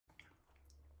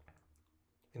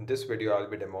In this video, I'll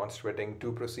be demonstrating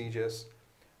two procedures.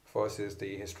 First is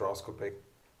the hysteroscopic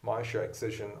MyoSure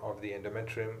excision of the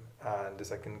endometrium, and the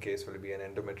second case will be an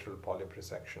endometrial polyp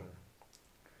resection.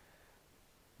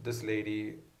 This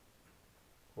lady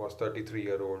was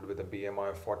 33-year-old with a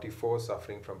BMI of 44,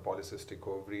 suffering from polycystic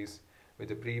ovaries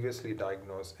with a previously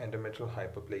diagnosed endometrial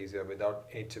hyperplasia without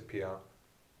atypia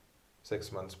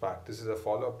 6 months back. This is a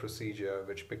follow-up procedure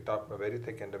which picked up a very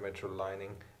thick endometrial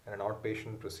lining, and an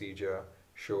outpatient procedure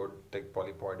showed thick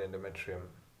polypoid endometrium.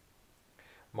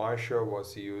 MyoSure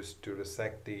was used to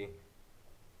resect the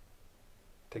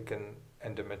thickened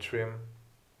endometrium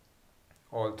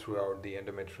all throughout the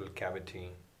endometrial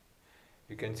cavity.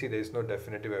 You can see there is no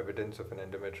definitive evidence of an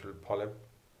endometrial polyp,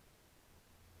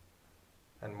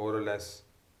 and more or less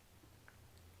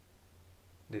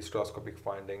the hysteroscopic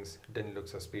findings didn't look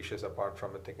suspicious apart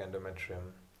from a thick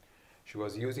endometrium. She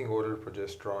was using oral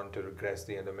progesterone to regress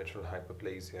the endometrial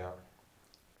hyperplasia.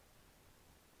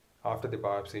 After the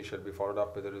biopsy, she'll be followed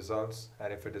up with the results,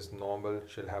 and if it is normal,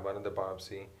 she'll have another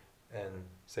biopsy in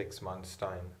 6 months'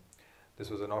 time.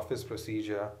 This was an office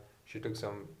procedure. She took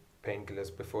some painkillers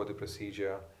before the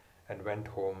procedure and went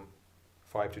home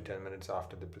 5 to 10 minutes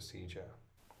after the procedure.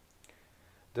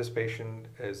 This patient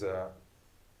is a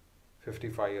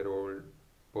 55-year-old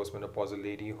post-menopausal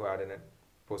lady who had a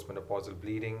post-menopausal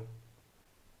bleeding.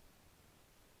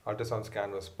 Ultrasound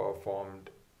scan was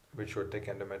performed which showed thick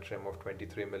endometrium of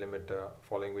 23 mm,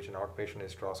 following which an outpatient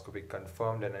hysteroscopy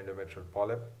confirmed an endometrial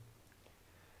polyp.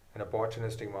 An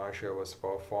opportunistic MyoSure was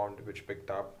performed which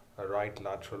picked up a right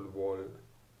lateral wall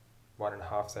 1.5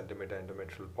 cm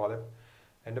endometrial polyp.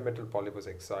 Endometrial polyp was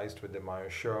excised with the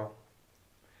MyoSure.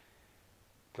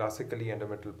 Classically,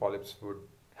 endometrial polyps would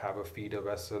have a feeder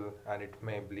vessel and it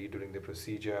may bleed during the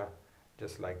procedure,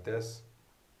 just like this.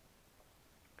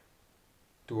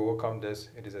 To overcome this,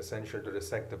 it is essential to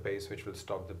resect the base, which will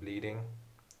stop the bleeding.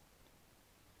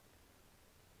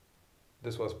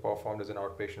 This was performed as an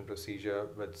outpatient procedure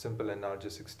with simple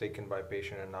analgesics taken by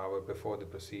patient an hour before the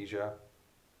procedure.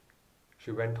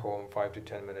 She went home 5 to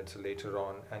 10 minutes later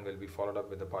on and will be followed up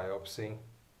with a biopsy.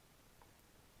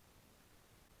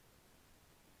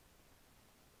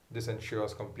 This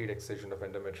ensures complete excision of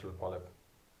endometrial polyp.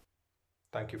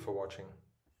 Thank you for watching.